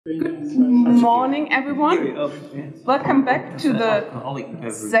Good morning, everyone. Welcome back to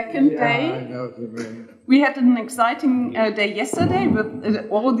the second day. We had an exciting day yesterday with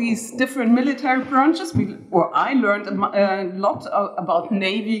all these different military branches. I learned a lot about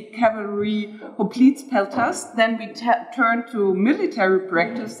Navy, cavalry, hoplites, peltas. Then we turned to military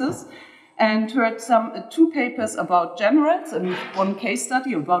practices and heard two papers about generals and one case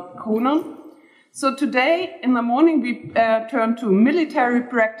study about Conan. So today in the morning we turn to military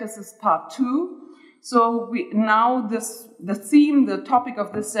practices part 2. So the topic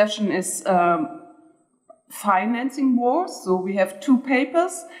of this session is financing wars. So we have two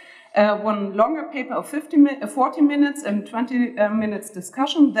papers, one longer paper of 40 minutes and 20 minutes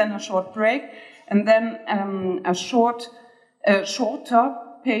discussion, then a short break, and then a shorter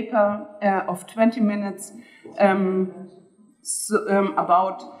paper of 20 minutes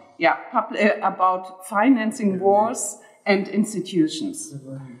about financing wars and institutions.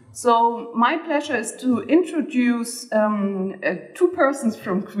 So my pleasure is to introduce two persons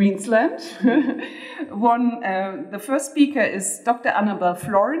from Queensland. The first speaker is Dr. Annabelle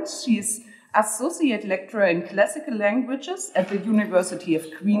Florence. She is Associate Lecturer in Classical Languages at the University of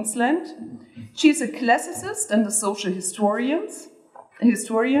Queensland. She is a classicist and a social historian.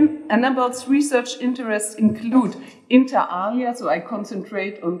 Annabelle's research interests include inter alia, so I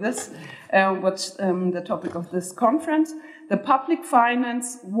concentrate on this, what's the topic of this conference, the public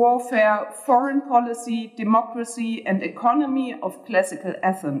finance, warfare, foreign policy, democracy, and economy of classical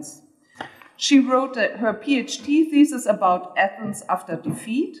Athens. She wrote her PhD thesis about Athens after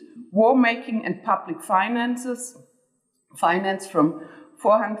defeat, war making and public finance from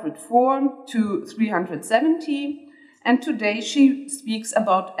 404 to 370. And today she speaks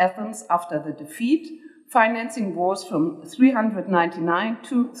about Athens after the defeat, financing wars from 399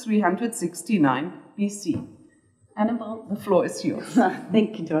 to 369 BC. Annabelle, the floor is yours.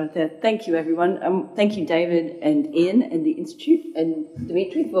 Thank you, Dorothea. Thank you, everyone. Thank you, David and Ian and the Institute and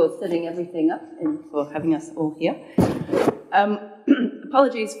Dimitri for setting everything up and for having us all here.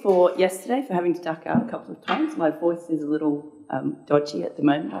 Apologies for yesterday for having to duck out a couple of times. My voice is a little dodgy at the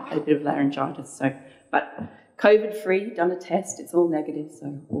moment. I've had a bit of laryngitis, but COVID-free, done a test, it's all negative,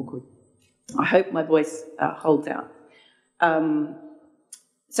 so all good. I hope my voice holds out.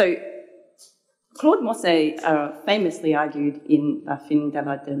 So Claude Mossé famously argued in La fin de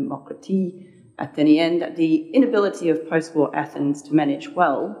la démocratie athénienne that the inability of post-war Athens to manage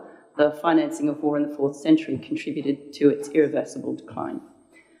well the financing of war in the 4th century contributed to its irreversible decline.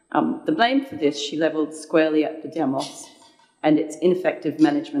 The blame for this she levelled squarely at the demos and its ineffective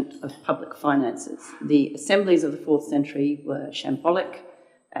management of public finances. The assemblies of the 4th century were shambolic,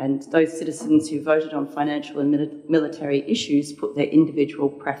 and those citizens who voted on financial and military issues put their individual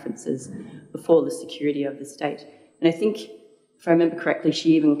preferences before the security of the state. And I think, if I remember correctly,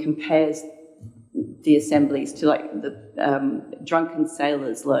 she even compares the assemblies to like the drunken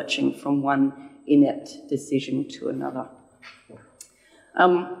sailors lurching from one inept decision to another.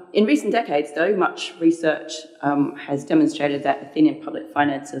 In recent decades, though, much research has demonstrated that Athenian public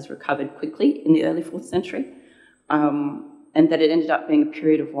finances recovered quickly in the early 4th century, and that it ended up being a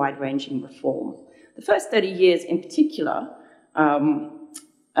period of wide-ranging reform. The first 30 years in particular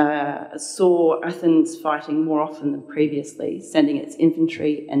saw Athens fighting more often than previously, sending its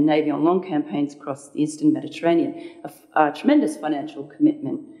infantry and navy on long campaigns across the eastern Mediterranean, a tremendous financial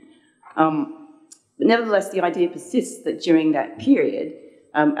commitment. But nevertheless, the idea persists that during that period,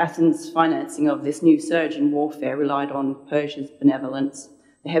 Athens' financing of this new surge in warfare relied on Persia's benevolence,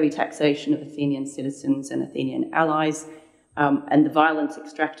 the heavy taxation of Athenian citizens and Athenian allies, and the violent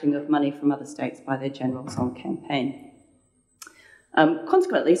extracting of money from other states by their generals on campaign.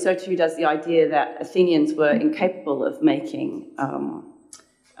 Consequently, so too does the idea that Athenians were incapable of making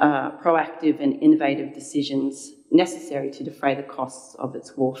proactive and innovative decisions necessary to defray the costs of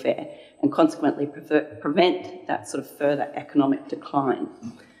its warfare and consequently prevent that sort of further economic decline.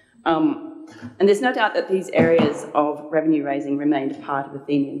 And there's no doubt that these areas of revenue raising remained a part of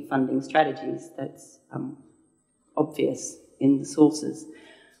Athenian funding strategies. That's obvious in the sources.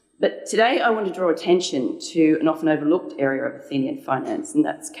 But today I want to draw attention to an often overlooked area of Athenian finance, and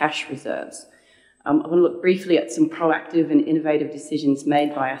that's cash reserves. I want to look briefly at some proactive and innovative decisions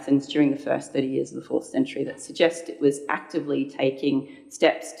made by Athens during the first 30 years of the 4th century that suggest it was actively taking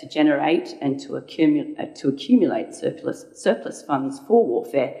steps to generate and to accumulate surplus funds for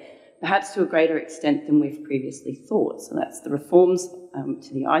warfare, perhaps to a greater extent than we've previously thought. So that's the reforms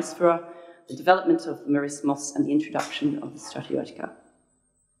to the Aisphora, the development of the merismos, and the introduction of the stratiotica.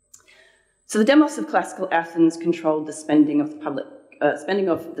 So the demos of classical Athens controlled the spending of the public spending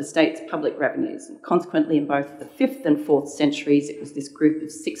of the state's public revenues. And consequently, in both the 5th and 4th centuries, it was this group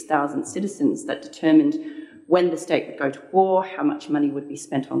of 6,000 citizens that determined when the state would go to war, how much money would be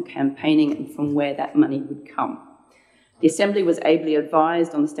spent on campaigning, and from where that money would come. The Assembly was ably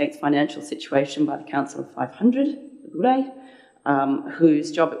advised on the state's financial situation by the Council of 500,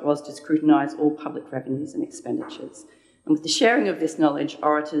 whose job it was to scrutinise all public revenues and expenditures. And with the sharing of this knowledge,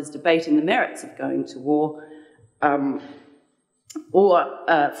 orators debating the merits of going to war or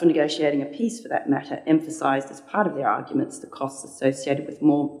for negotiating a peace for that matter, emphasised as part of their arguments the costs associated with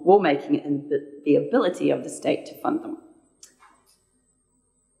war making and the ability of the state to fund them.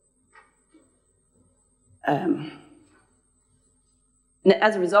 And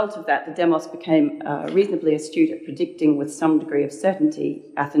as a result of that, the demos became reasonably astute at predicting with some degree of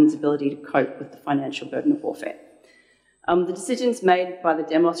certainty Athens' ability to cope with the financial burden of warfare. The decisions made by the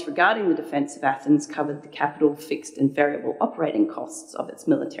demos regarding the defence of Athens covered the capital, fixed and variable operating costs of its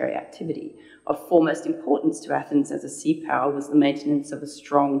military activity. Of foremost importance to Athens as a sea power was the maintenance of a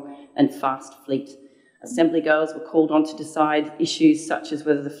strong and fast fleet. Assembly goers were called on to decide issues such as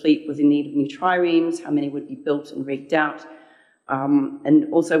whether the fleet was in need of new triremes, how many would be built and rigged out,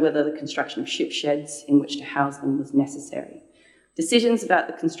 and also whether the construction of ship sheds in which to house them was necessary. Decisions about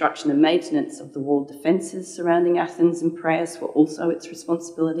the construction and maintenance of the walled defences surrounding Athens and Piraeus were also its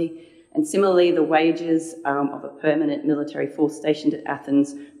responsibility, and similarly the wages of a permanent military force stationed at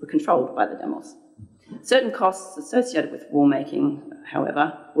Athens were controlled by the demos. Certain costs associated with war making,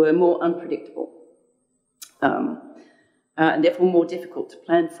 however, were more unpredictable and therefore more difficult to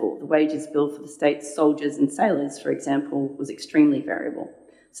plan for. The wages bill for the state's soldiers and sailors, for example, was extremely variable.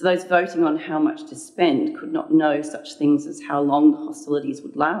 So those voting on how much to spend could not know such things as how long the hostilities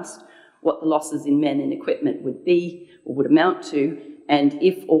would last, what the losses in men and equipment would be or would amount to, and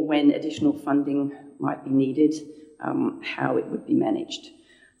if or when additional funding might be needed, how it would be managed.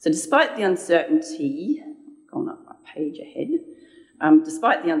 So despite the uncertainty, gone up a page ahead,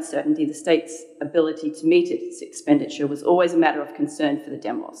 despite the uncertainty, the state's ability to meet its expenditure was always a matter of concern for the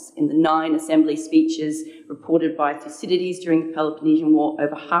demos. In the 9 assembly speeches reported by Thucydides during the Peloponnesian War,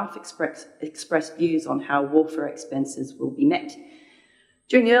 over half expressed views on how warfare expenses will be met.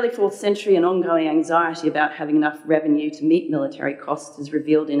 During the early 4th century, an ongoing anxiety about having enough revenue to meet military costs is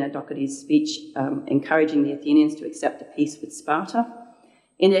revealed in Adocrates' speech encouraging the Athenians to accept a peace with Sparta.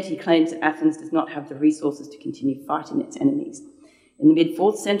 In it, he claims that Athens does not have the resources to continue fighting its enemies. In the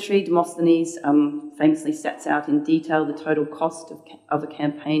mid-4th century, Demosthenes famously sets out in detail the total cost of a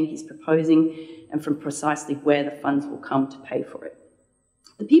campaign he's proposing and from precisely where the funds will come to pay for it.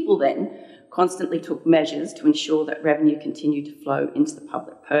 The people then constantly took measures to ensure that revenue continued to flow into the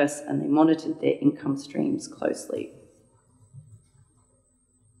public purse, and they monitored their income streams closely.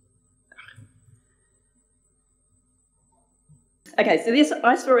 Okay, so this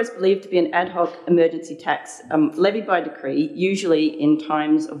aisphora is believed to be an ad hoc emergency tax levied by decree, usually in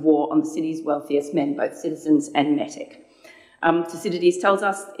times of war on the city's wealthiest men, both citizens and metic. Thucydides tells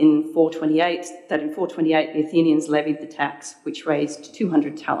us that in 428 the Athenians levied the tax, which raised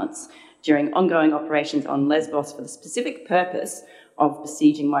 200 talents during ongoing operations on Lesbos for the specific purpose of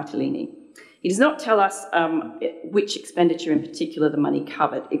besieging Mytilene. He does not tell us which expenditure in particular the money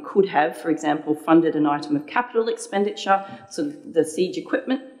covered. It could have, for example, funded an item of capital expenditure, so the siege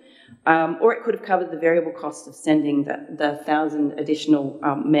equipment, or it could have covered the variable cost of sending the 1,000 additional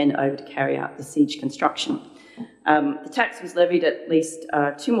men over to carry out the siege construction. The tax was levied at least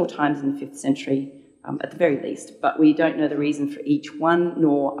 2 more times in the 5th century, at the very least, but we don't know the reason for each one,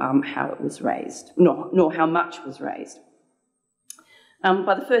 nor how it was raised, nor how much was raised.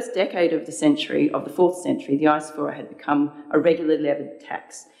 By the first decade of the 4th century, the aisphora had become a regularly levied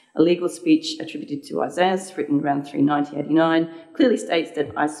tax. A legal speech attributed to Isaias, written around 390-89, clearly states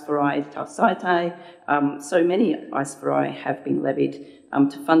that aisphoroi tausaitae, so many aisphoroi have been levied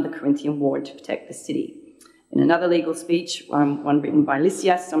to fund the Corinthian war and to protect the city. In another legal speech, one written by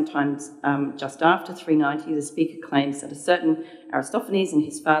Lysias, sometimes just after 390, the speaker claims that a certain Aristophanes and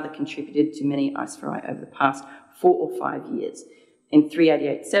his father contributed to many aisphoroi over the past 4 or 5 years. In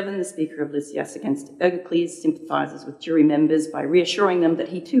 388-7, the speaker of Lysias against Ergocles sympathises with jury members by reassuring them that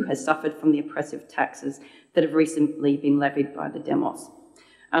he too has suffered from the oppressive taxes that have recently been levied by the demos.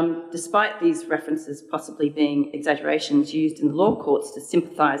 Despite these references possibly being exaggerations used in the law courts to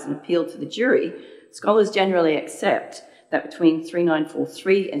sympathise and appeal to the jury, scholars generally accept that between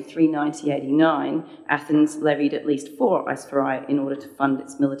 3943 and 390-89, Athens levied at least 4 aisphoroi in order to fund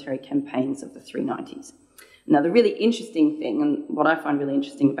its military campaigns of the 390s. Now, the really interesting thing, and what I find really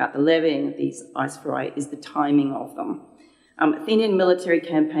interesting about the levying of these aisphoroi, is the timing of them. Athenian military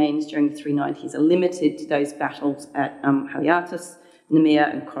campaigns during the 390s are limited to those battles at Haliartus,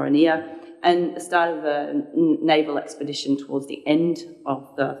 Nemea and Koronia, and the start of a naval expedition towards the end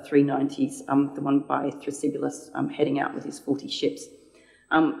of the 390s, the one by Thrasybulus heading out with his 40 ships.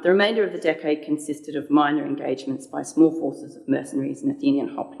 The remainder of the decade consisted of minor engagements by small forces of mercenaries and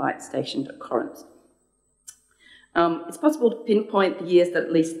Athenian hoplites stationed at Corinth. It's possible to pinpoint the years that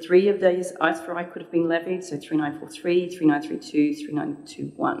at least 3 of these aisphoroi could have been levied, so 3943, 3932,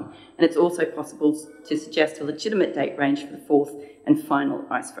 3921. And it's also possible to suggest a legitimate date range for the 4th and final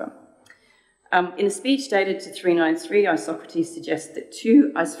aisphora. In a speech dated to 393, Isocrates suggests that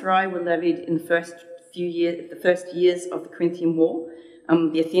 2 aisphoroi were levied in the first years of the Corinthian War.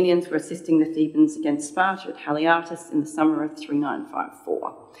 The Athenians were assisting the Thebans against Sparta at Haliartus in the summer of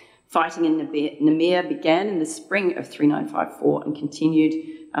 3954. Fighting in Nemea began in the spring of 3954 and continued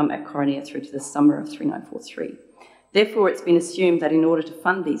at Koronia through to the summer of 3943. Therefore, it's been assumed that in order to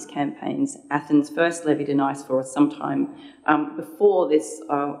fund these campaigns, Athens first levied an aisphora sometime before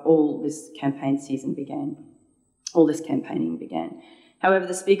all this campaigning began. However,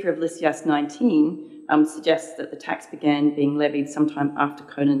 the speaker of Lysias 19 suggests that the tax began being levied sometime after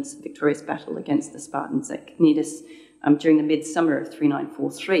Conan's victorious battle against the Spartans at Cnidus during the midsummer of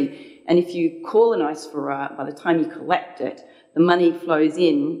 3943. And if you call an aisphora, by the time you collect it, the money flows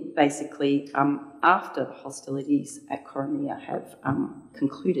in basically after the hostilities at Koronia have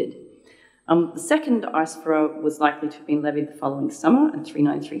concluded. The second aisphora was likely to have been levied the following summer in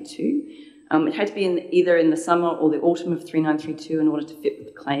 3932. It had to be either in the summer or the autumn of 3932 in order to fit with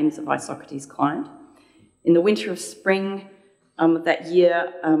the claims of Isocrates' client. In the winter of spring of that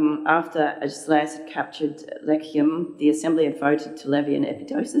year, after Agesilaus had captured Lechium, the assembly had voted to levy an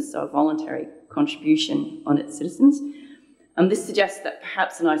epidosis, so a voluntary contribution on its citizens. This suggests that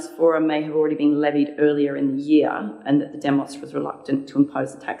perhaps an aisphora may have already been levied earlier in the year and that the demos was reluctant to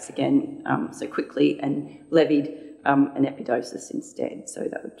impose the tax again so quickly and levied an epidosis instead, so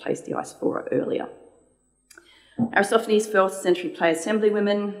that would place the aisphora earlier. Aristophanes' 4th century play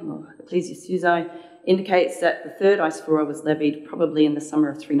Assemblywomen, or Ecclesiastiae, indicates that the third aisphora was levied probably in the summer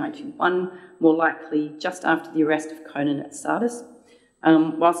of 3921, more likely just after the arrest of Conan at Sardis.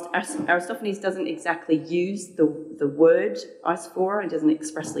 Whilst Aristophanes doesn't exactly use the word aisphora, he doesn't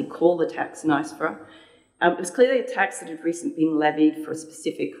expressly call the tax an aisphora, it was clearly a tax that had recently been levied for a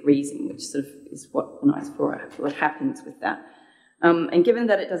specific reason, which sort of is what an aisphora, what happens with that. And given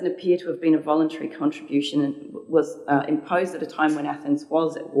that it doesn't appear to have been a voluntary contribution and was imposed at a time when Athens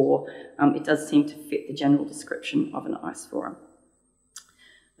was at war, it does seem to fit the general description of an aisphora.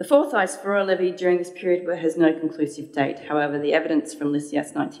 The 4th aisphora levied during this period has no conclusive date. However, the evidence from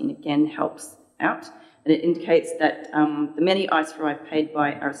Lysias 19 again helps out, and it indicates that the many aisphoroi paid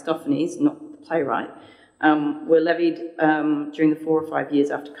by Aristophanes, not the playwright, were levied during the 4 or 5 years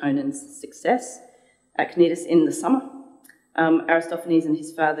after Conan's success at Cnidus in the summer. Aristophanes and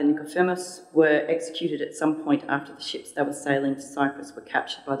his father Nicophemos were executed at some point after the ships that were sailing to Cyprus were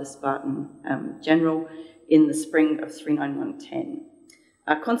captured by the Spartan general in the spring of 391-10.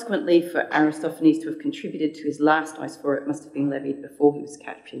 Consequently, for Aristophanes to have contributed to his last aisphora, it must have been levied before he was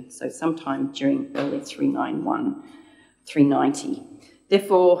captured, so sometime during early 391, 390.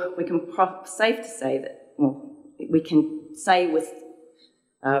 Therefore, we can safe to say that, well, we can say with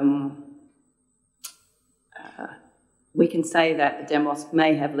we can say that the demos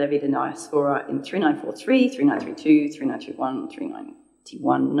may have levied an aisphora in 3943, 3932, 3921,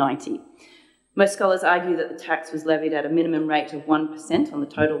 391, 90. Most scholars argue that the tax was levied at a minimum rate of 1% on the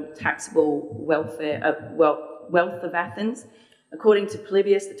total taxable wealth of Athens. According to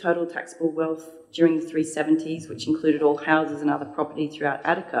Polybius, the total taxable wealth during the 370s, which included all houses and other property throughout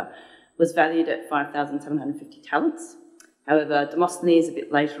Attica, was valued at 5,750 talents. However, Demosthenes, a bit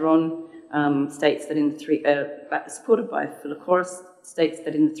later on, states that in the supported by Philochorus, states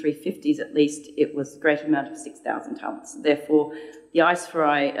that in the 350s at least it was a greater amount of 6,000 talents. Therefore, the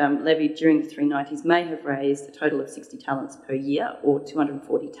aisphoroi levied during the 390s may have raised a total of 60 talents per year, or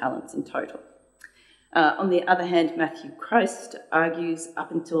 240 talents in total. On the other hand, Matthew Christ argues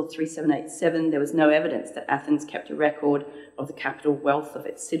up until 3787 there was no evidence that Athens kept a record of the capital wealth of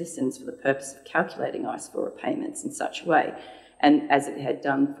its citizens for the purpose of calculating aisphora payments in such a way, and as it had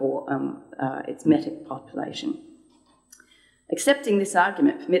done for its metic population. Accepting this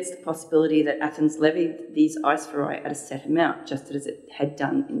argument permits the possibility that Athens levied these aisphoroi at a set amount, just as it had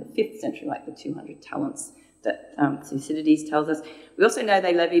done in the 5th century, like the 200 talents that Thucydides tells us. We also know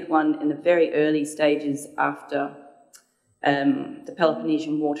they levied one in the very early stages after the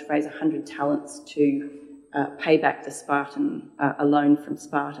Peloponnesian War to raise 100 talents to pay back the Spartan, a loan from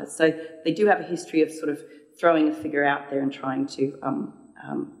Sparta. So they do have a history of sort of throwing a figure out there and trying to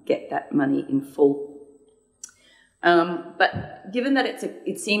get that money in full. But given that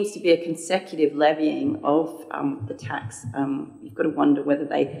it seems to be a consecutive levying of the tax, you've got to wonder whether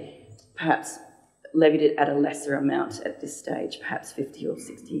they perhaps levied it at a lesser amount at this stage, perhaps 50 or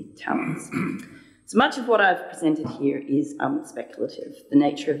 60 talents. So much of what I've presented here is speculative. The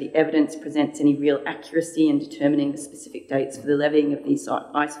nature of the evidence presents any real accuracy in determining the specific dates for the levying of these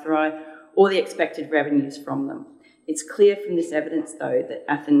aesophori or the expected revenues from them. It's clear from this evidence, though, that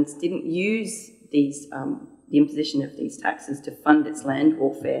Athens didn't use these, the imposition of these taxes to fund its land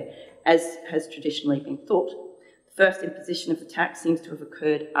warfare, as has traditionally been thought. The first imposition of the tax seems to have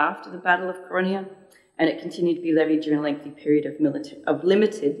occurred after the Battle of Coronea, and it continued to be levied during a lengthy period of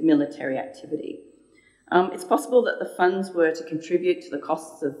limited military activity. It's possible that the funds were to contribute to the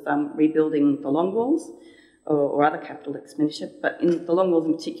costs of rebuilding the long walls or other capital expenditure, but in the long walls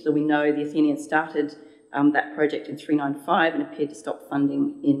in particular, we know the Athenians started that project in 395 and appeared to stop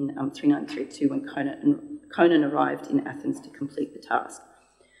funding in 3932 when Conon arrived in Athens to complete the task.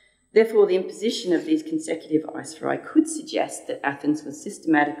 Therefore, the imposition of these consecutive aesophori could suggest that Athens was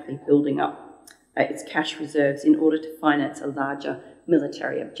systematically building up its cash reserves in order to finance a larger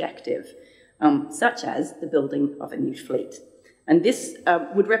military objective, such as the building of a new fleet. And this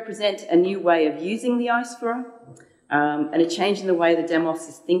would represent a new way of using the aesophora and a change in the way the demos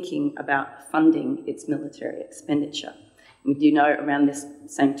is thinking about funding its military expenditure. We do know around this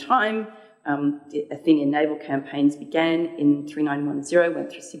same time, the Athenian naval campaigns began in 3910 when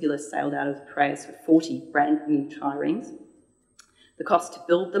Thrasybulus sailed out of the Piraeus with 40 brand new triremes. The cost to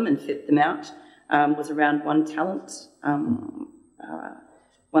build them and fit them out was around 1 talent,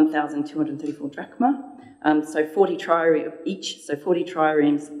 1,234 drachma. So 40 triremes each, so 40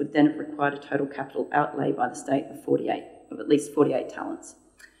 triremes would then have required a total capital outlay by the state of at least 48 talents.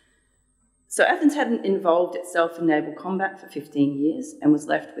 So Athens hadn't involved itself in naval combat for 15 years and was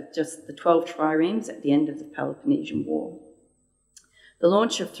left with just the 12 triremes at the end of the Peloponnesian War. The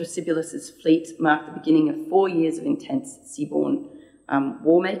launch of Thrasybulus's fleet marked the beginning of 4 years of intense seaborne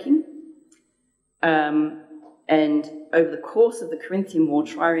war-making. And over the course of the Corinthian War,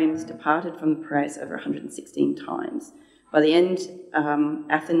 triremes departed from the Piraeus over 116 times. By the end,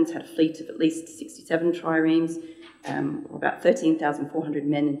 Athens had a fleet of at least 67 triremes, about 13,400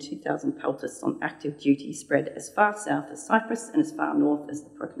 men and 2,000 peltasts on active duty spread as far south as Cyprus and as far north as the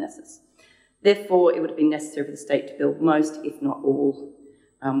Proconnesus. Therefore, it would have been necessary for the state to build most, if not all,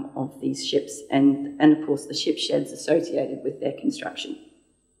 of these ships and of course, the ship sheds associated with their construction.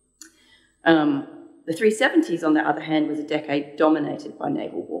 The 370s, on the other hand, was a decade dominated by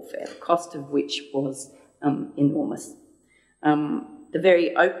naval warfare, the cost of which was enormous. At the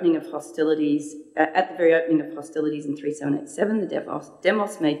very opening of hostilities in 3787, the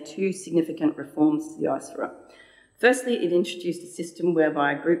demos made 2 significant reforms to the aesophora. Firstly, it introduced a system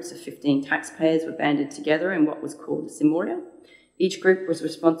whereby groups of 15 taxpayers were banded together in what was called a simoria. Each group was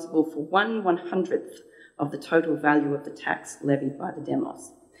responsible for 1/100th of the total value of the tax levied by the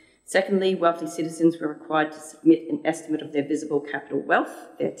demos. Secondly, wealthy citizens were required to submit an estimate of their visible capital wealth,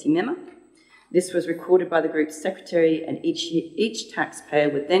 their timema. This was recorded by the group's secretary, and each taxpayer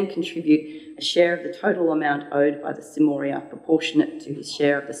would then contribute a share of the total amount owed by the simoria, proportionate to his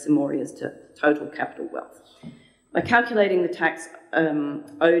share of the simoria's total capital wealth. By calculating the tax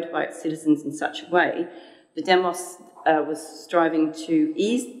owed by its citizens in such a way, the demos was striving to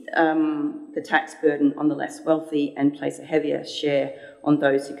ease the tax burden on the less wealthy and place a heavier share on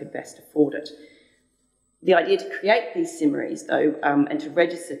those who could best afford it. The idea to create these simories, though, and to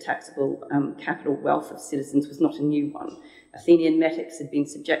register taxable capital wealth of citizens was not a new one. Athenian metics had been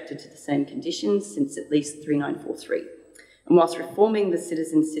subjected to the same conditions since at least 3943. And whilst reforming the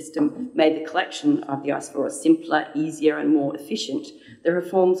citizen system made the collection of the aesophora simpler, easier, and more efficient, the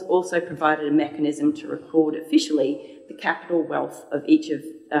reforms also provided a mechanism to record officially the capital wealth of each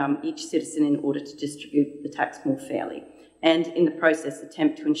citizen in order to distribute the tax more fairly, and in the process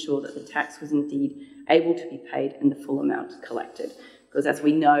attempt to ensure that the tax was indeed able to be paid and the full amount collected. Because as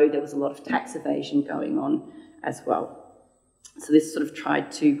we know, there was a lot of tax evasion going on as well. So this sort of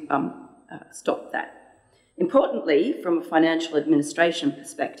tried to stop that. Importantly, from a financial administration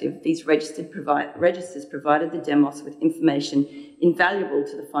perspective, these registers provided the demos with information invaluable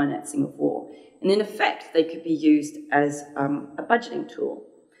to the financing of war. And in effect, they could be used as a budgeting tool.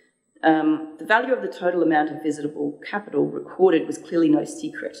 The value of the total amount of visitable capital recorded was clearly no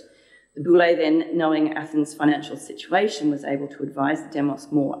secret. The Boule then, knowing Athens' financial situation, was able to advise the demos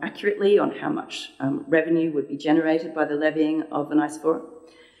more accurately on how much revenue would be generated by the levying of an aesophora.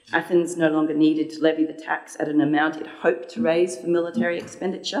 Athens no longer needed to levy the tax at an amount it hoped to raise for military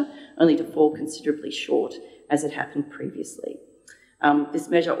expenditure, only to fall considerably short, as had happened previously. This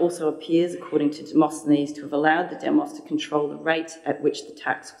measure also appears, according to Demosthenes, to have allowed the demos to control the rate at which the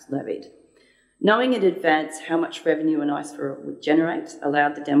tax was levied. Knowing in advance how much revenue an aisphora would generate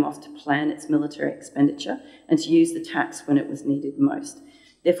allowed the demos to plan its military expenditure and to use the tax when it was needed most.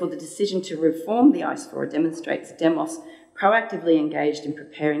 Therefore, the decision to reform the aisphora demonstrates demos proactively engaged in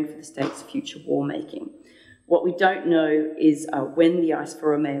preparing for the state's future war-making. What we don't know is when the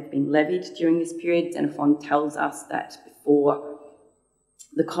aisphora may have been levied during this period. Xenophon tells us that before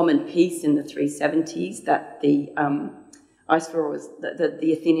the Common Peace in the 370s, that the aisphora was,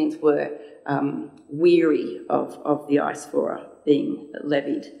 the Athenians were weary of the aisphora being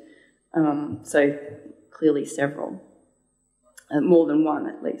levied. So clearly several, more than one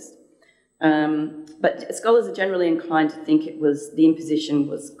at least. But scholars are generally inclined to think the imposition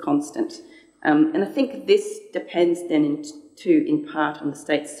was constant. And I think this depends then in part on the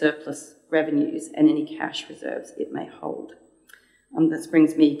state's surplus revenues and any cash reserves it may hold. This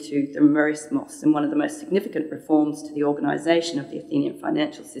brings me to the merismos and one of the most significant reforms to the organisation of the Athenian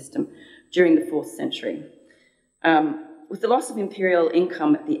financial system during the 4th century. With the loss of imperial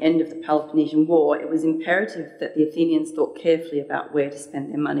income at the end of the Peloponnesian War, it was imperative that the Athenians thought carefully about where to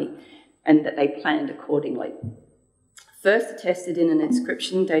spend their money and that they planned accordingly. First attested in an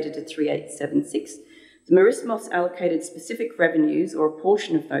inscription dated to 3876, the merismos allocated specific revenues or a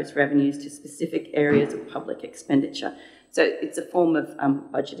portion of those revenues to specific areas of public expenditure. So it's a form of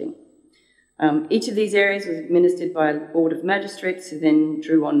budgeting. Each of these areas was administered by a board of magistrates who then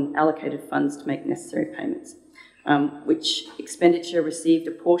drew on allocated funds to make necessary payments. Which expenditure received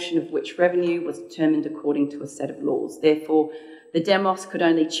a portion of which revenue was determined according to a set of laws. Therefore, the demos could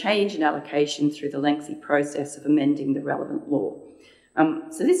only change an allocation through the lengthy process of amending the relevant law.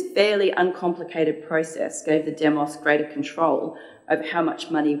 So this fairly uncomplicated process gave the demos greater control over how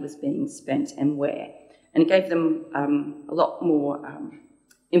much money was being spent and where. And it gave them a lot more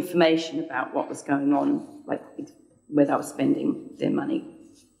information about what was going on, like where they were spending their money.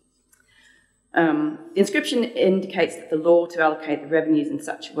 The inscription indicates that the law to allocate the revenues in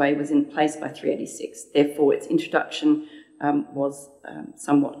such a way was in place by 386. Therefore, its introduction was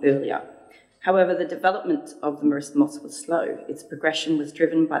somewhat earlier. However, the development of the merismos was slow. Its progression was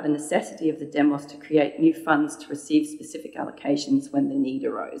driven by the necessity of the demos to create new funds to receive specific allocations when the need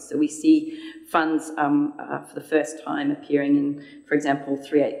arose. So we see funds for the first time appearing in, for example,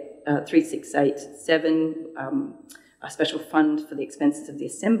 3687, a special fund for the expenses of the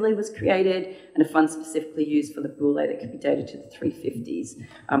assembly was created, and a fund specifically used for the bulle that could be dated to the 350s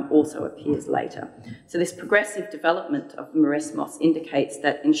also appears later. So this progressive development of the merismos indicates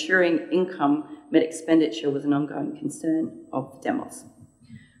that ensuring income met expenditure was an ongoing concern of the demos.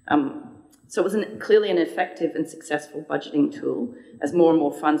 So it was clearly an effective and successful budgeting tool as more and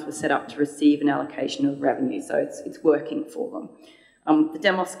more funds were set up to receive an allocation of revenue, so it's working for them. The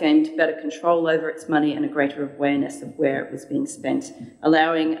demos gained better control over its money and a greater awareness of where it was being spent,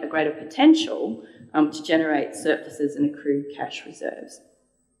 allowing a greater potential to generate surpluses and accrue cash reserves.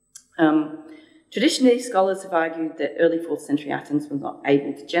 Traditionally, scholars have argued that early 4th century Athens was not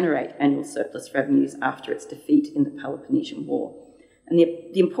able to generate annual surplus revenues after its defeat in the Peloponnesian War. And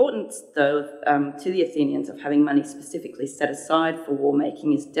the importance, though, to the Athenians of having money specifically set aside for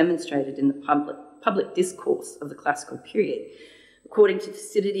war-making is demonstrated in the public discourse of the classical period. According to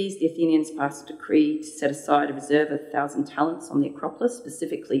Thucydides, the Athenians passed a decree to set aside a reserve of 1,000 talents on the Acropolis,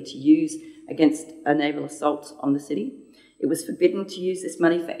 specifically to use against a naval assault on the city. It was forbidden to use this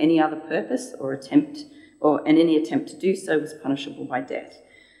money for any other purpose and any attempt to do so was punishable by death.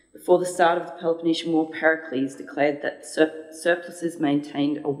 Before the start of the Peloponnesian War, Pericles declared that surpluses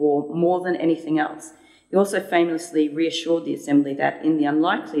maintained a war more than anything else. He also famously reassured the assembly that in the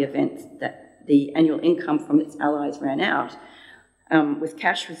unlikely event that the annual income from its allies ran out, with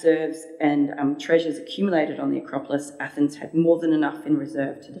cash reserves and treasures accumulated on the Acropolis, Athens had more than enough in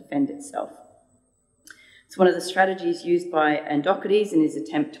reserve to defend itself. So one of the strategies used by Andocides in his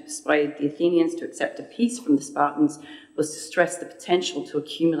attempt to persuade the Athenians to accept a peace from the Spartans was to stress the potential to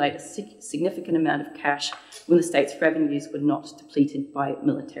accumulate a significant amount of cash when the state's revenues were not depleted by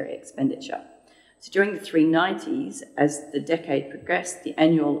military expenditure. So during the 390s, as the decade progressed, the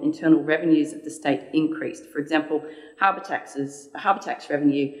annual internal revenues of the state increased. For example, harbour tax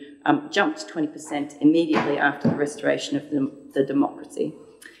revenue jumped 20% immediately after the restoration of the democracy.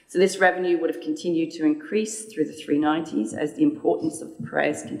 So this revenue would have continued to increase through the 390s as the importance of the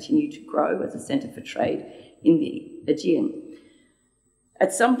Piraeus continued to grow as a centre for trade in the Aegean.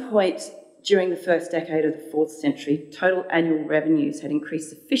 At some point during the first decade of the 4th century, total annual revenues had increased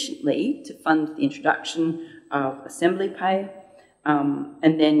sufficiently to fund the introduction of assembly pay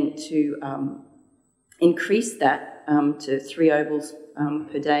and then to increased that to 3 obols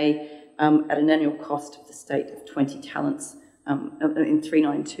per day at an annual cost of the state of 20 talents in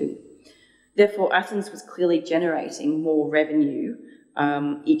 392. Therefore, Athens was clearly generating more revenue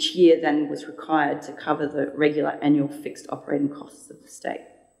each year than was required to cover the regular annual fixed operating costs of the state.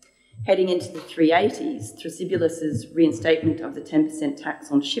 Heading into the 380s, Thrasybulus' reinstatement of the 10%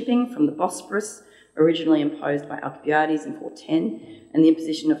 tax on shipping from the Bosporus, originally imposed by Alcibiades in 410, and the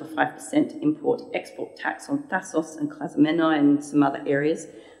imposition of a 5% import-export tax on Thasos and Clazomenae and some other areas,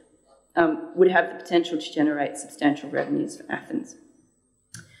 would have the potential to generate substantial revenues for Athens.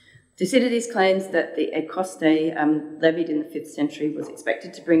 Thucydides claims that the ekoste levied in the 5th century was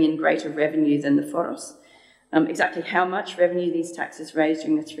expected to bring in greater revenue than the phoros. Exactly how much revenue these taxes raised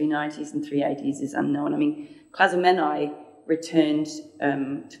during the 390s and 380s is unknown. I mean, Clazomenae returned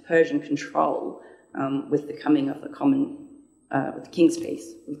to Persian control with the coming of the with the king's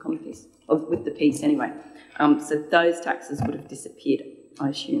peace, with the common peace, with the peace anyway. So those taxes would have disappeared, I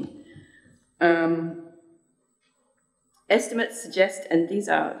assume. Estimates suggest, and these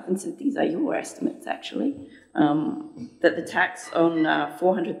are, Vincent, these are your estimates actually, that the tax on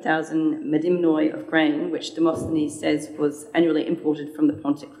 400,000 medimnoi of grain, which Demosthenes says was annually imported from the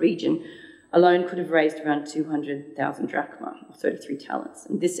Pontic region, alone could have raised around 200,000 drachma, or 33 talents.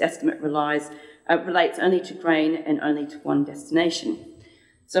 And this estimate relates only to grain and only to one destination.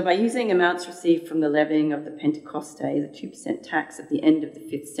 So by using amounts received from the levying of the Pentecoste, the 2% tax at the end of the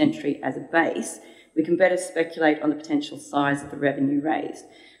 5th century as a base, we can better speculate on the potential size of the revenue raised.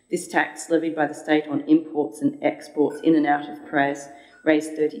 This tax, levied by the state on imports and exports in and out of Piraeus,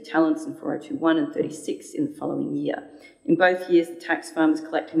 raised 30 talents in 4021 and 36 in the following year. In both years, the tax farmers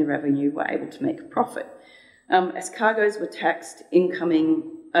collecting the revenue were able to make a profit. As cargoes were taxed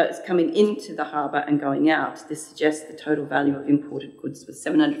coming into the harbour and going out, this suggests the total value of imported goods was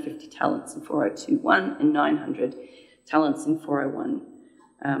 750 talents in 4021 and 900 talents in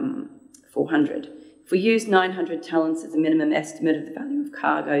 401, 400. If we use 900 talents as a minimum estimate of the value of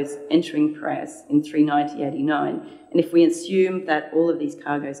cargoes entering Piraeus in 390-89, and if we assume that all of these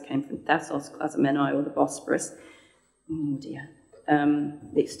cargoes came from Thasos, Clazomenae, or the Bosporus, oh dear,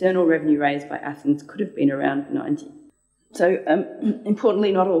 the external revenue raised by Athens could have been around 90. So,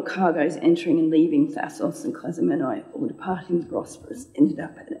 importantly, not all cargoes entering and leaving Thasos and Clazomenae or departing the Bosporus ended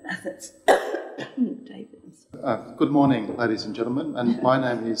up at Athens. David. Good morning, ladies and gentlemen, and my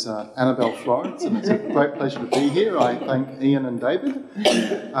name is Annabelle Florence, and it's a great pleasure to be here. I thank Ian and David.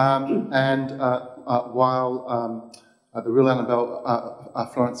 While the real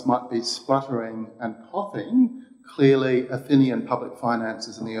Annabelle Florence might be spluttering and coughing, clearly Athenian public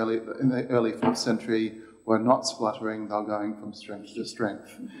finances in the early 4th century were not spluttering, they were going from strength to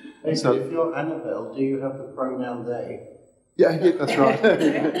strength. Hey, so if you're Annabelle, do you have the pronoun they? Yeah, that's right.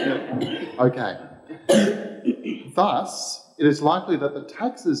 Okay. Thus, it is likely that the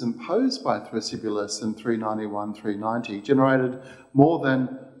taxes imposed by Thrasybulus in 391-390 generated more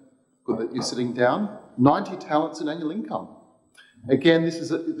than, good that you're sitting down, 90 talents in annual income. Again, this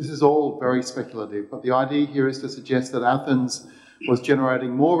is all very speculative, but the idea here is to suggest that Athens was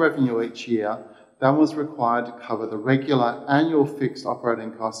generating more revenue each year than was required to cover the regular annual fixed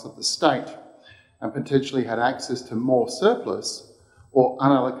operating costs of the state, and potentially had access to more surplus or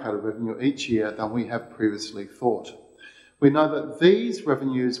unallocated revenue each year than we have previously thought. We know that these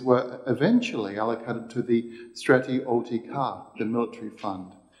revenues were eventually allocated to the Stratiotika, the military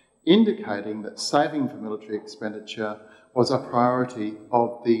fund, indicating that saving for military expenditure was a priority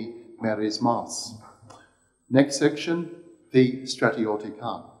of the merismos. Next section, the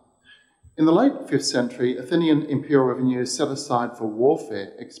Stratiotika. In the late 5th century, Athenian imperial revenues set aside for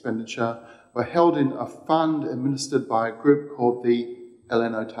warfare expenditure were held in a fund administered by a group called the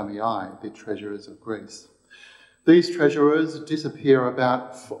Ellenotamii, the treasurers of Greece. These treasurers disappear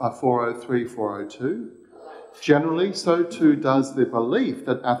about 403-402. Generally, so too does the belief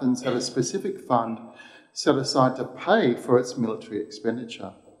that Athens had a specific fund set aside to pay for its military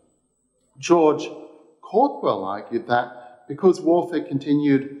expenditure. George Corkwell argued that because warfare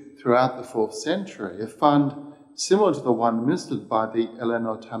continued throughout the 4th century, a fund similar to the one administered by the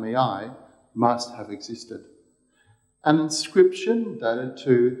Ellenotamii must have existed. An inscription dated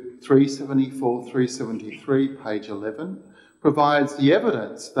to 374-373, page 11, provides the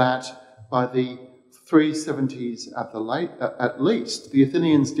evidence that by the 370s at least, the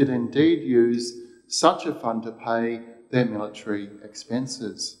Athenians did indeed use such a fund to pay their military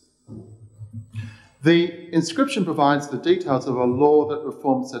expenses. The inscription provides the details of a law that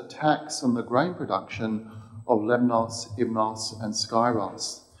reforms the tax on the grain production of lemnos, ymnos and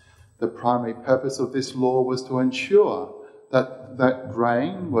skyros. The primary purpose of this law was to ensure that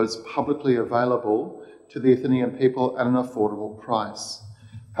grain was publicly available to the Athenian people at an affordable price.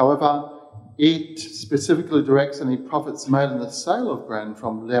 However, it specifically directs any profits made in the sale of grain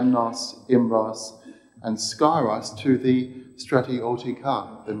from Lemnos, Imbros, and Skyros to the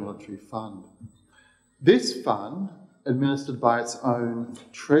Stratiotika, the military fund. This fund, administered by its own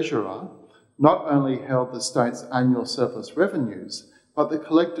treasurer, not only held the state's annual surplus revenues, but the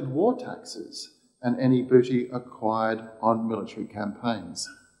collected war taxes and any booty acquired on military campaigns.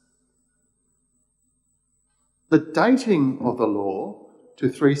 The dating of the law to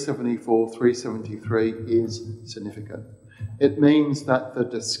 374, 373 is significant. It means that the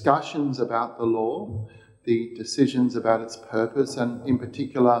discussions about the law, the decisions about its purpose, and in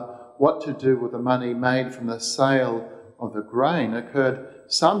particular what to do with the money made from the sale of the grain occurred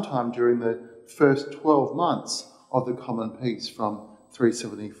sometime during the first 12 months of the Common Peace from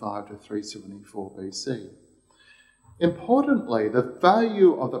 375 to 374 BC. Importantly, the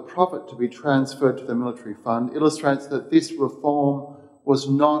value of the profit to be transferred to the military fund illustrates that this reform was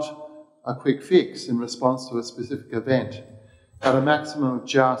not a quick fix in response to a specific event. At a maximum of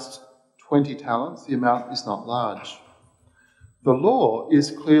just 20 talents, the amount is not large. The law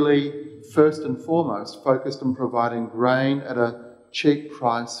is clearly, first and foremost, focused on providing grain at a cheap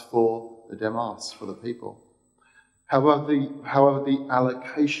price for the demos, for the people. However, the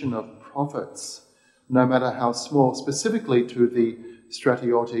allocation of profits, no matter how small, specifically to the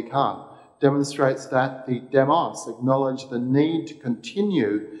Stratiotika, demonstrates that the demos acknowledge the need to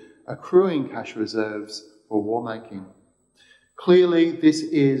continue accruing cash reserves for war-making. Clearly, this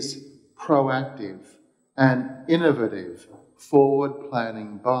is proactive and innovative forward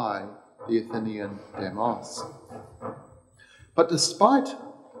planning by the Athenian demos. But despite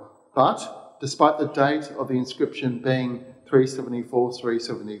the date of the inscription being 374,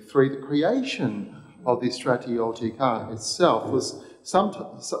 373, the creation of the Stratiotika itself was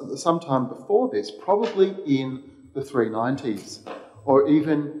sometime before this, probably in the 390s, or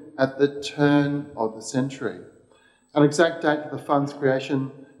even at the turn of the century. An exact date of the fund's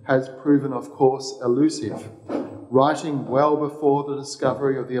creation has proven, of course, elusive. Writing well before the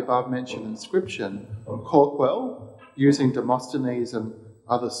discovery of the above-mentioned inscription, Corkwell, using Demosthenes and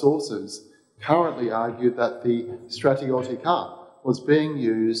other sources, currently argued that the Stratiotika was being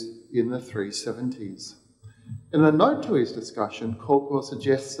used in the 370s. In a note to his discussion, Corkwell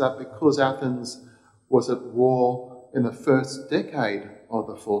suggests that because Athens was at war in the first decade of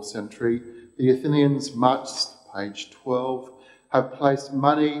the 4th century, the Athenians must, page 12, have placed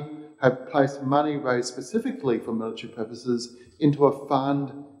money raised specifically for military purposes into a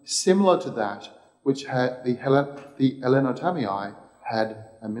fund similar to that which the Helenotamii had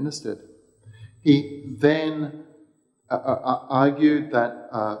administered. He then argued that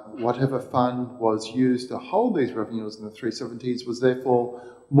whatever fund was used to hold these revenues in the 370s was therefore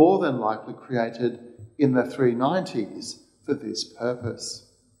more than likely created in the 390s for this purpose.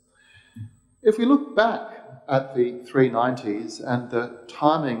 If we look back at the 390s and the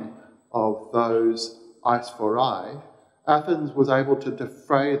timing of those eisphoroi, Athens was able to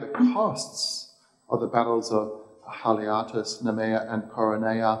defray the costs of the battles of Haliartus, Nemea and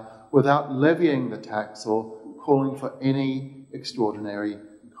Koroneia without levying the tax or calling for any extraordinary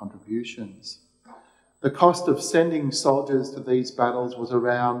contributions. The cost of sending soldiers to these battles was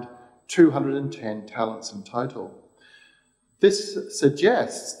around 210 talents in total. This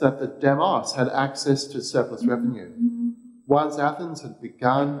suggests that the demos had access to surplus revenue. Once Athens had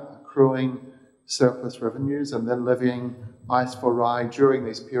begun accruing surplus revenues and then levying eisphoroi during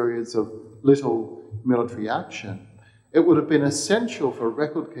these periods of little military action, it would have been essential for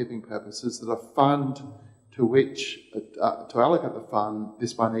record-keeping purposes that a fund to which to allocate the fund,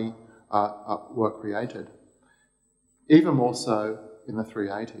 this money, were created. Even more so in the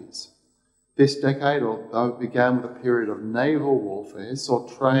 380s. This decade, although it began with a period of naval warfare, saw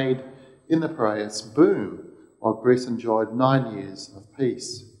trade in the Piraeus boom, while Greece enjoyed 9 years of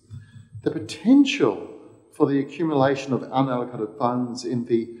peace. The potential for the accumulation of unallocated funds in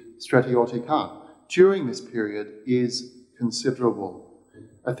the Stratiotika during this period is considerable.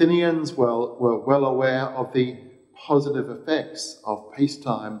 Athenians were well aware of the positive effects of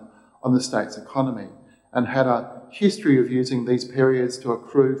peacetime on the state's economy and had a history of using these periods to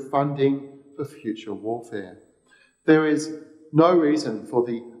accrue funding for future warfare. There is no reason for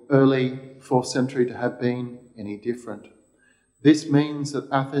the early 4th century to have been any different. This means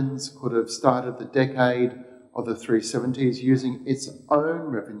that Athens could have started the decade of the 370s using its own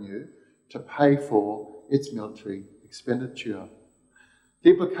revenue to pay for its military expenditure. The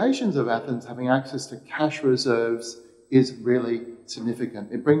implications of Athens having access to cash reserves is really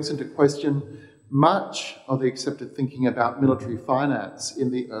significant. It brings into question much of the accepted thinking about military finance in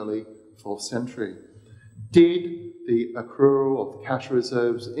the early 4th century? Did the accrual of cash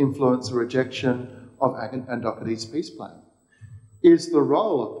reserves influence the rejection of Andronicus' peace plan? Is the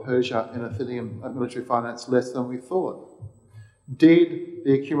role of Persia and Athenian military finance less than we thought? Did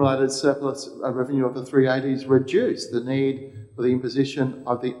the accumulated surplus revenue of the 380s reduce the need for the imposition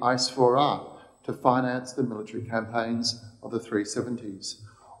of the Aisphora to finance the military campaigns of the 370s?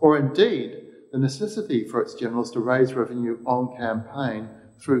 Or indeed, the necessity for its generals to raise revenue on campaign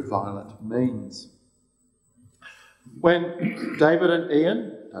through violent means? When David and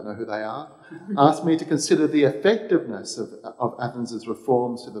Ian, don't know who they are, asked me to consider the effectiveness of Athens'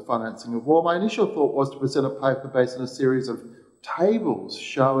 reforms to the financing of war, my initial thought was to present a paper based on a series of tables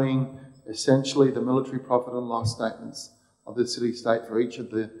showing essentially the military profit and loss statements of the city-state for each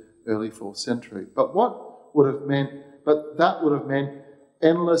of the early 4th century. But that would have meant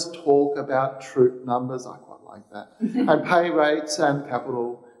endless talk about troop numbers, I quite like that, and pay rates and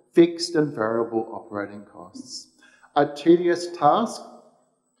capital, fixed and variable operating costs. A tedious task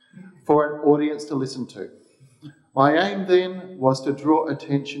for an audience to listen to. My aim then was to draw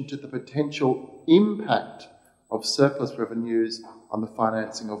attention to the potential impact of surplus revenues on the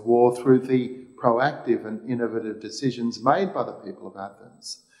financing of war through the proactive and innovative decisions made by the people of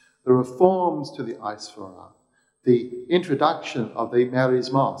Athens, the reforms to the Aisphora, the introduction of the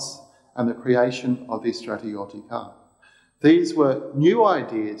merismos, and the creation of the stratiotica. These were new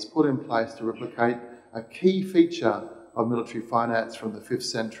ideas put in place to replicate a key feature of military finance from the 5th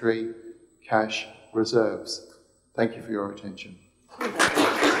century, cash reserves. Thank you for your attention.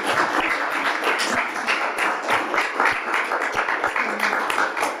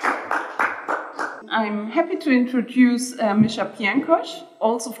 I'm happy to introduce Mr. Piekosz,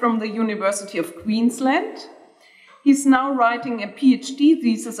 also from the University of Queensland. He's now writing a PhD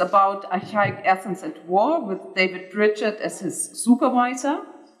thesis about Archaic Athens at war with David Pritchard as his supervisor.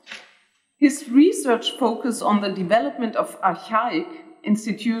 His research focuses on the development of archaic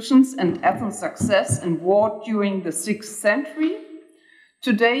institutions and Athens' success in war during the 6th century.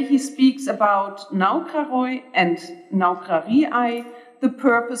 Today he speaks about naukraroi and naukrarii, the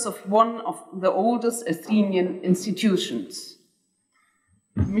purpose of one of the oldest Athenian institutions.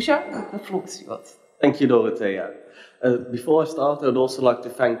 Misha, the floor is yours. Thank you, Dorothea. Before I start, I would also like to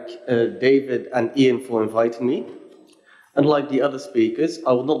thank David and Ian for inviting me. Unlike the other speakers,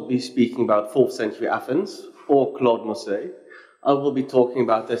 I will not be speaking about 4th century Athens or Claude Mossé. I will be talking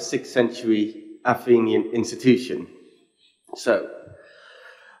about the 6th century Athenian institution. So,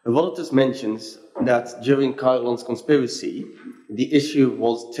 Herodotus mentions that during Cheiron's conspiracy, the issue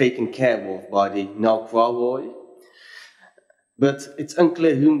was taken care of by the naukraroi, but it's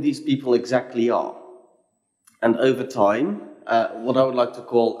unclear whom these people exactly are. And over time, what I would like to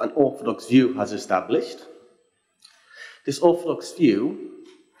call an orthodox view has established. This orthodox view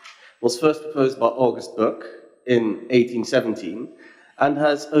was first proposed by August Buck in 1817 and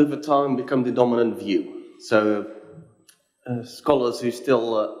has over time become the dominant view. So scholars who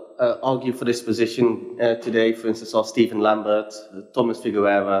still argue for this position today, for instance, are Stephen Lambert, Thomas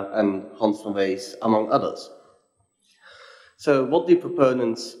Figueroa and Hans van Wees, among others. So what the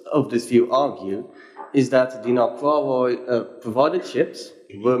proponents of this view argue is that the naukraroi provided ships,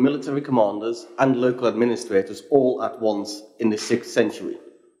 were military commanders and local administrators all at once in the 6th century.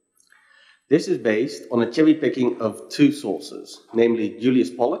 This is based on a cherry-picking of two sources, namely Julius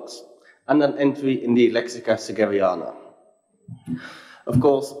Pollux and an entry in the Lexica Segeriana. Of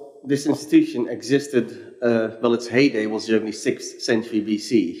course, this institution existed, well, its heyday was during the 6th century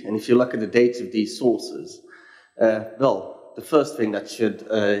BC, and if you look at the dates of these sources, well, the first thing that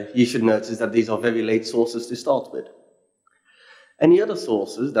you should notice is that these are very late sources to start with. Any other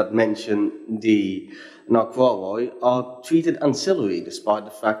sources that mention the naukraroi are treated ancillary, despite the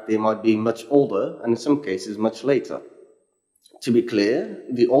fact they might be much older and in some cases much later. To be clear,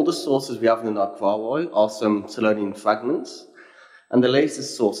 the oldest sources we have in the naukraroi are some Solonian fragments, and the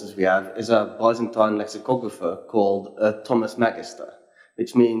latest sources we have is a Byzantine lexicographer called Thomas Magister,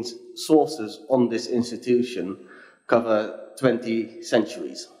 which means sources on this institution cover 20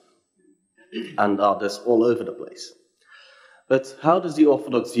 centuries and are thus all over the place. But how does the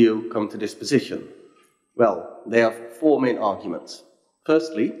orthodox view come to this position? Well, they have four main arguments.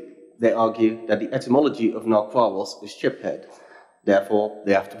 Firstly, they argue that the etymology of naukraros is shiphead. Therefore,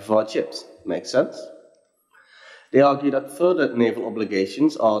 they have to provide ships. Makes sense? They argue that further naval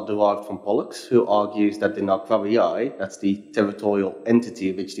obligations are derived from Pollux, who argues that the naukrarii, that's the territorial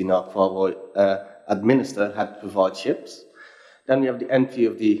entity which the naukraroi administer, had to provide ships. Then we have the entry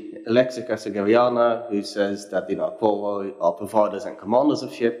of the Lexica Segeriana, who says that the naukraroi are providers and commanders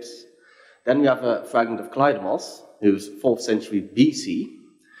of ships. Then we have a fragment of Claude Mossé, who's 4th century BC,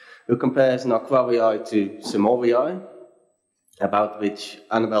 who compares Macquarie to Simorii, about which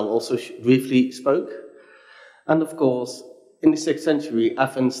Annabelle also briefly spoke. And of course, in the 6th century,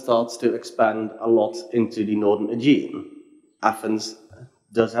 Athens starts to expand a lot into the northern Aegean. Athens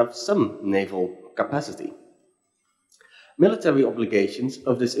does have some naval capacity. Military obligations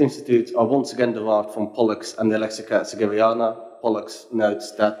of this institute are once again derived from Pollux and the Lexica Sigariana. Pollux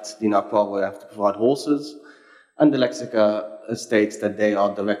notes that the Macquarie have to provide horses, and the Lexica states that they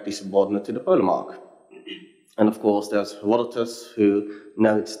are directly subordinate to the polemarch. And of course, there's Herodotus, who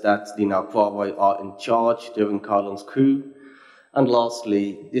notes that the Macquarie are in charge during Cylon's coup. And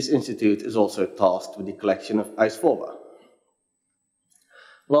lastly, this institute is also tasked with the collection of aisphora.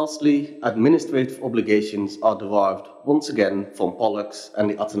 Lastly, administrative obligations are derived once again from Pollux and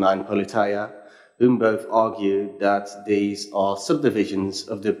the Athenian Politeia, whom both argue that these are subdivisions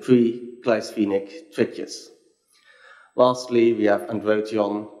of the pre-Cleisphenic Trichyes. Lastly, we have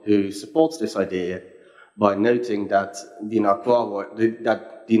Androtion, who supports this idea by noting that the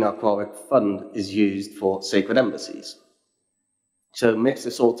Macquaric fund is used for sacred embassies. So mix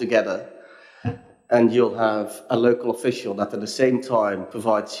this all together, and you'll have a local official that at the same time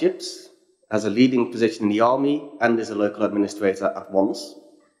provides ships, has a leading position in the army, and is a local administrator at once.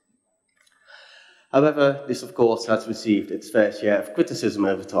 However, this of course has received its fair share of criticism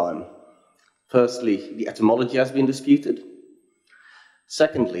over time. Firstly, the etymology has been disputed.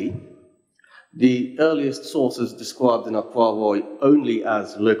 Secondly, the earliest sources described the Macquarie only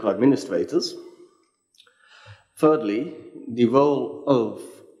as local administrators. Thirdly, the role of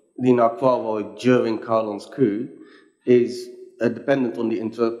the Macquarie during Cylon's coup is dependent on the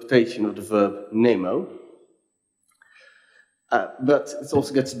interpretation of the verb nemo. But it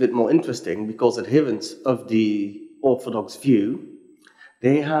also gets a bit more interesting because adherents of the orthodox view,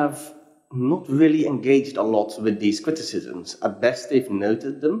 they have not really engaged a lot with these criticisms. At best, they've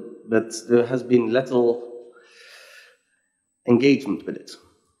noted them, but there has been little engagement with it.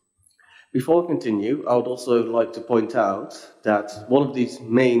 Before I continue, I would also like to point out that one of these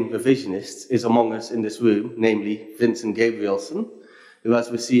main revisionists is among us in this room, namely Vincent Gabrielson, who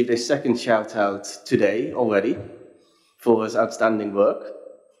has received a second shout-out today already for his outstanding work.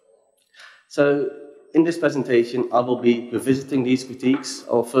 So, in this presentation, I will be revisiting these critiques.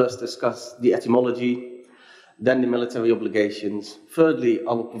 I'll first discuss the etymology, then the military obligations. Thirdly,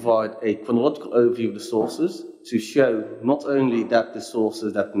 I will provide a chronological overview of the sources to show not only that the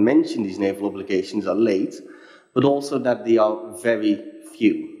sources that mention these naval obligations are late, but also that they are very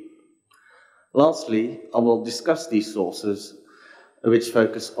few. Lastly, I will discuss these sources which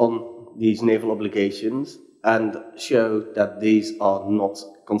focus on these naval obligations and show that these are not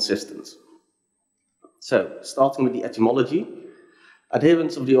consistent. So, starting with the etymology,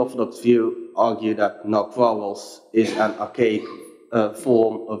 adherents of the Orthodox view argue that naukleros is an archaic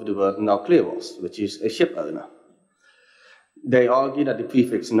form of the word naukleros, which is a ship owner. They argue that the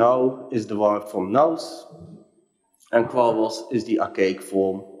prefix nau is derived from nous, and kleros is the archaic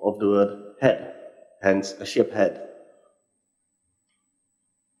form of the word head, hence a ship head.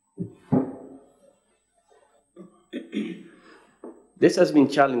 This has been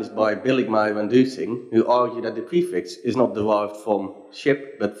challenged by Billigmeier and Dusing, who argue that the prefix is not derived from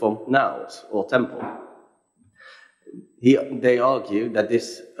ship, but from naus, or temple. They argue that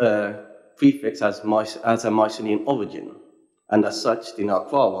this prefix has a Mycenaean origin, and as such, the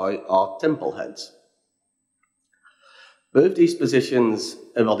Macquarie are temple heads. Both these positions,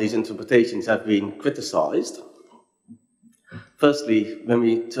 these interpretations have been criticized. Firstly, when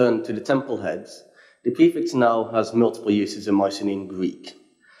we turn to the temple heads, the prefix now has multiple uses in Mycenaean Greek.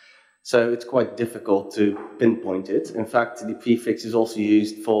 So it's quite difficult to pinpoint it. In fact, the prefix is also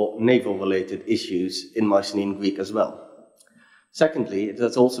used for naval-related issues in Mycenaean Greek as well. Secondly, it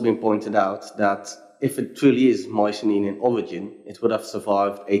has also been pointed out that if it truly is Mycenaean in origin, it would have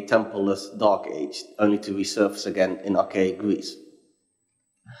survived a temple-less Dark Age, only to resurface again in archaic Greece.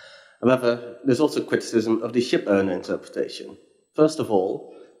 However, there's also criticism of the ship owner interpretation. First of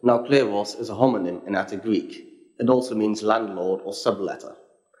all, naukleros is a homonym in Attic Greek. It also means landlord or subletter.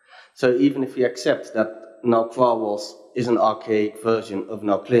 So even if we accept that naukleros is an archaic version of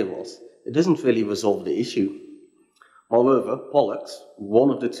naukleros, it doesn't really resolve the issue. Moreover, Pollux,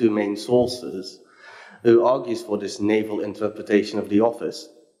 one of the two main sources who argues for this naval interpretation of the office,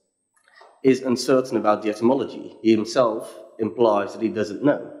 is uncertain about the etymology. He himself implies that he doesn't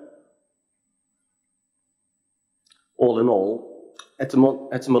know. All in all,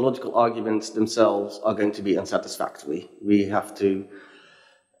 etymological arguments themselves are going to be unsatisfactory. We have to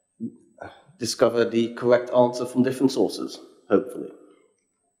discover the correct answer from different sources, hopefully.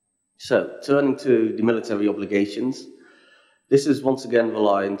 So, turning to the military obligations, this is once again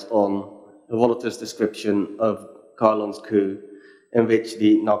reliant on Herodotus' description of Cylon's coup, in which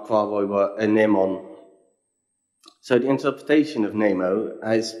the Macquarie were a Nemon. So the interpretation of Nemo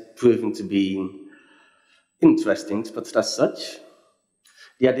has proven to be interesting, to put it as such.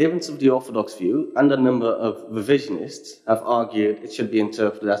 The adherents of the Orthodox view and a number of revisionists have argued it should be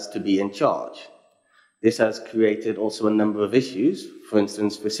interpreted as to be in charge. This has created also a number of issues. For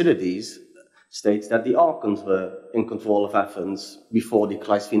instance, Thucydides states that the Archons were in control of Athens before the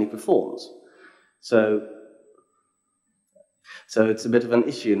Cleisthenic reforms. So it's a bit of an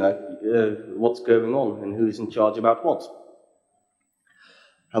issue now, what's going on and who's in charge about what.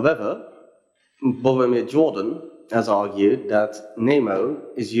 However, Boromir Jordan has argued that Nemo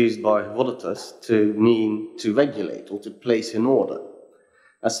is used by Herodotus to mean to regulate or to place in order.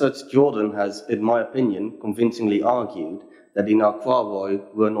 As such, Jordan has, in my opinion, convincingly argued that the Macquarie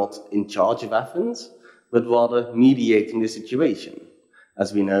were not in charge of Athens, but rather mediating the situation.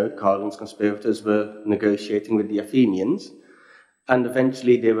 As we know, Cylon's conspirators were negotiating with the Athenians, and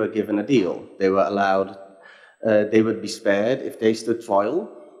eventually they were given a deal. They were allowed, they would be spared if they stood trial.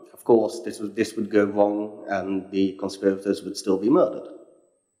 Of course, this would go wrong, and the conspirators would still be murdered.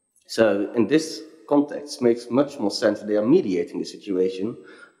 So, in this context, it makes much more sense that they are mediating the situation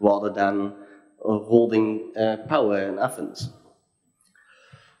rather than holding power in Athens.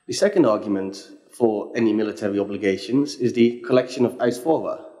 The second argument for any military obligations is the collection of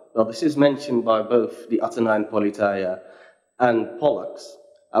aisphora. Well, this is mentioned by both the Athenian Politeia and Pollux.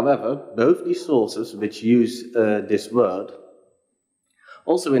 However, both these sources which use this word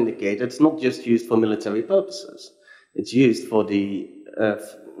also indicate that it's not just used for military purposes. It's used for the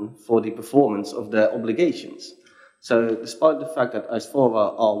performance of their obligations. So, despite the fact that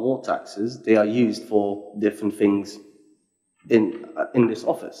aisphora are war taxes, they are used for different things in this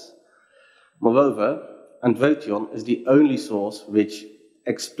office. Moreover, Androtion is the only source which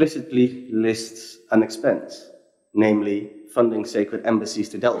explicitly lists an expense, namely funding sacred embassies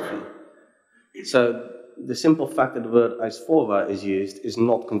to Delphi. So, the simple fact that the word aisphora is used is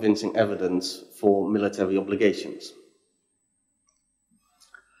not convincing evidence for military obligations.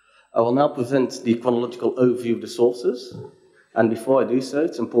 I will now present the chronological overview of the sources, and before I do so,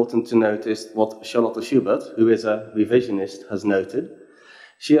 it's important to notice what Charlotte Schubert, who is a revisionist, has noted.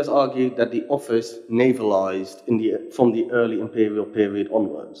 She has argued that the office navalized from the early imperial period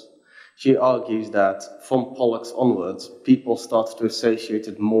onwards. She argues that from Pollux onwards, people started to associate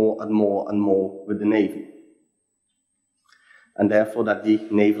it more and more and more with the navy. And therefore that the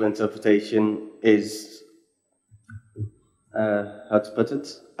naval interpretation is, how to put it,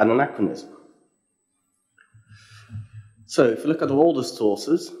 an anachronism. So if you look at the oldest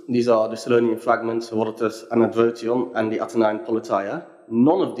sources, these are the Solonian fragments, Herodotus and Androtion, and the Athenian Politeia.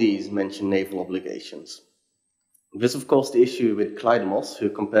 None of these mention naval obligations. This is, of course, the issue with Claude who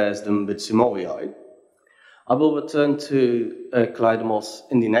compares them with Simorii. I will return to Claude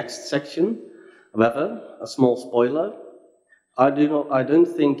in the next section. However, a small spoiler, I don't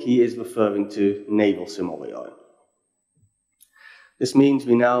think he is referring to naval Simorii. This means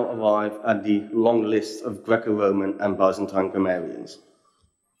we now arrive at the long list of Greco-Roman and Byzantine grammarians.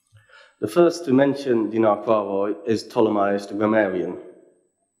 The first to mention the Macquarie is Ptolemaeus the grammarian.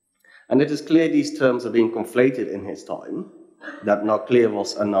 And it is clear these terms are being conflated in his time, that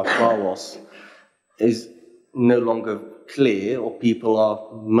Narkleros and Narkwaros is no longer clear, or people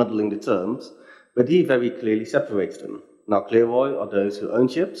are muddling the terms, but he very clearly separates them. Narkleroi are those who own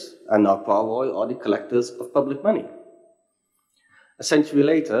ships, and Narkwaroi are the collectors of public money. A century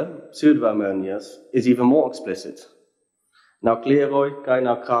later, Pseudo-Ammonius is even more explicit. Narkleroi kai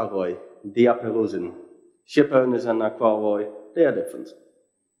Narkaroi, dia perusin. Ship owners and Narkwaroi, they are different.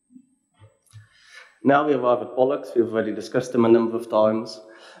 Now we arrive at Pollux. We've already discussed them a number of times,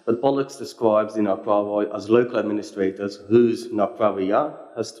 but Pollux describes the Macquarie as local administrators whose Macquaria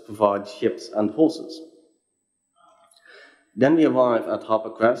has to provide ships and horses. Then we arrive at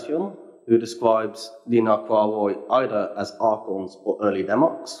Harpocration, who describes the Macquarie either as archons or early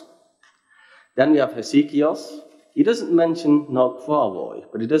demarchs. Then we have Hesychios. He doesn't mention Narklaroi,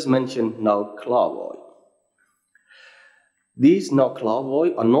 but he does mention Narklaroi. These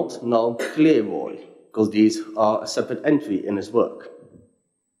Narklaroi are not Narkleroi, because these are a separate entry in his work.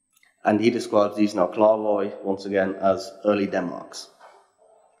 And he describes these Narklaroi, once again, as early demarchs.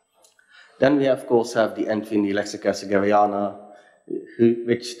 Then we, of course, have the entry in the Lexica Sigariana,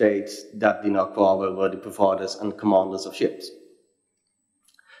 which states that the Narklaroi were the providers and commanders of ships.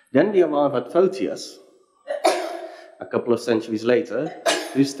 Then we arrive at Photius, a couple of centuries later,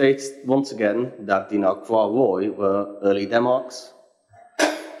 who states once again that the Narklaroi were early demarchs.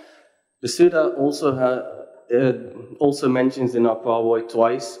 The Suda also mentions the Macquarie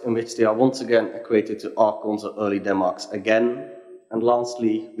twice, in which they are once again equated to archons or early demarchs again. And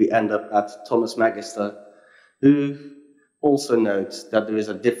lastly, we end up at Thomas Magister, who also notes that there is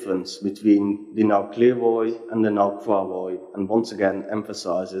a difference between the Naucleroi and the Naucquaroi, and once again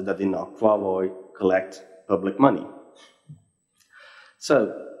emphasizes that the Naucquaroi collect public money.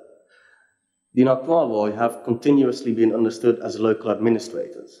 So, the Naucquaroi have continuously been understood as local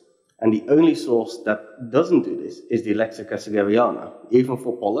administrators, and the only source that doesn't do this is the Lexica Segeriana. Even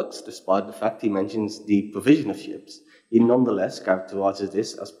for Pollux, despite the fact he mentions the provision of ships, he nonetheless characterizes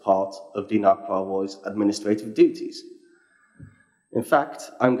this as part of the Naucquaroi's administrative duties. In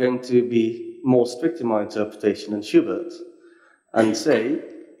fact, I'm going to be more strict in my interpretation than Schubert and say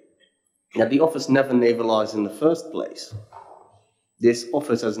that the office never navalized in the first place. This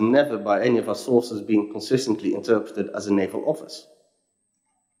office has never, by any of our sources, been consistently interpreted as a naval office.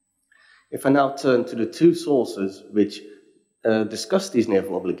 If I now turn to the two sources which discuss these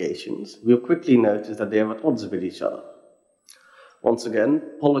naval obligations, we'll quickly notice that they are at odds with each other. Once again,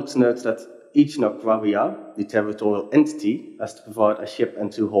 Pollux notes that each Naucquaria, the territorial entity, has to provide a ship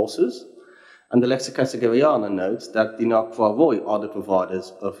and 2 horses, and the Lexica Segeriana notes that the Naucquaroi are the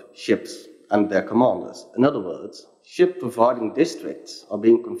providers of ships and their commanders. In other words, ship-providing districts are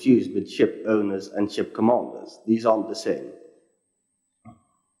being confused with ship owners and ship commanders. These aren't the same.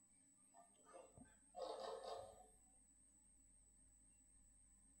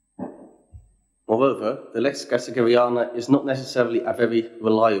 Moreover, the Lexica Segeriana is not necessarily a very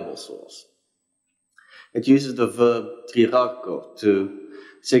reliable source. It uses the verb trirarcho to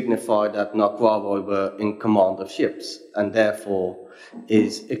signify that Naucquaroi were in command of ships, and therefore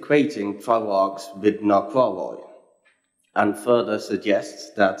is equating triarchs with Naucquaroi, and further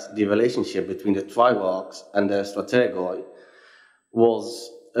suggests that the relationship between the triarchs and their strategoi was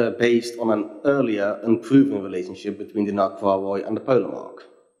based on an earlier unproven relationship between the Naucquaroi and the Polemarch.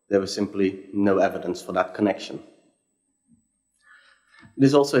 There was simply no evidence for that connection. It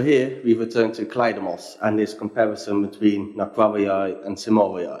is also here we return to Claude and his comparison between Nauquarii and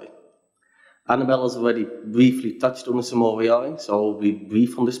Simorii. Annabelle has already briefly touched on the Simorii, so I'll be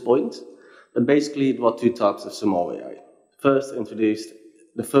brief on this point. But basically, there were 2 types of Simorii.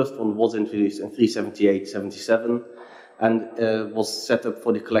 The first one was introduced in 378-77 and was set up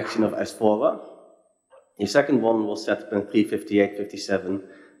for the collection of Asphora. The second one was set up in 358-57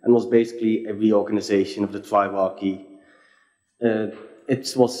 and was basically a reorganization of the triarchy.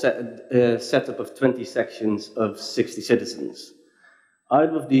 It was set up of 20 sections of 60 citizens.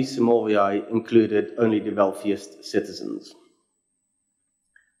 Either of these Simorii included only the wealthiest citizens.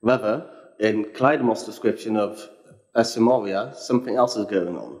 However, in Claude's description of a Simoria, something else is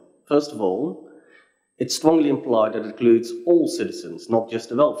going on. First of all, it's strongly implied that it includes all citizens, not just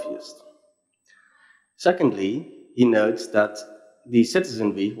the wealthiest. Secondly, he notes that the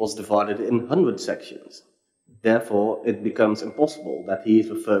citizenry was divided in 100 sections. Therefore, it becomes impossible that he is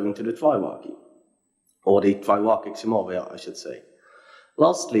referring to the triarchy, or the triarchic Simoria, I should say.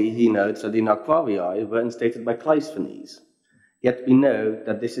 Lastly, he notes that the Nauquarii were instated by Cleisthenes, yet we know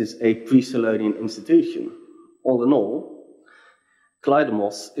that this is a pre-Solonian institution. All in all, Claude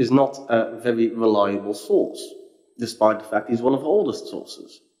is not a very reliable source, despite the fact he's one of the oldest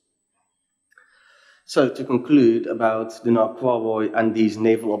sources. So, to conclude about the Nauquaroi and these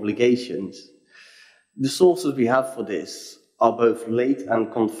naval obligations, the sources we have for this are both late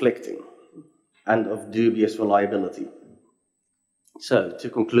and conflicting, and of dubious reliability. So, to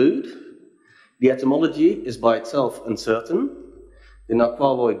conclude, the etymology is by itself uncertain. The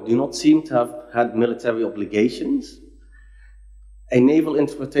Nauquaroi do not seem to have had military obligations. A naval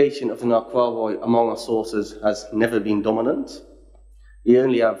interpretation of the Nauquaroi among our sources has never been dominant. We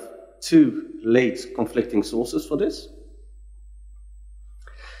only have 2 late conflicting sources for this.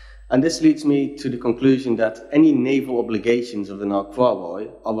 And this leads me to the conclusion that any naval obligations of the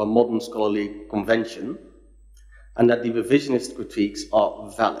Nauquaroi are a modern scholarly convention, and that the revisionist critiques are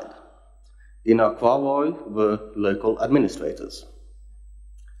valid. The Nauquaroi were local administrators.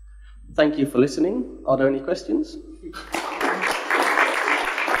 Thank you for listening. Are there any questions?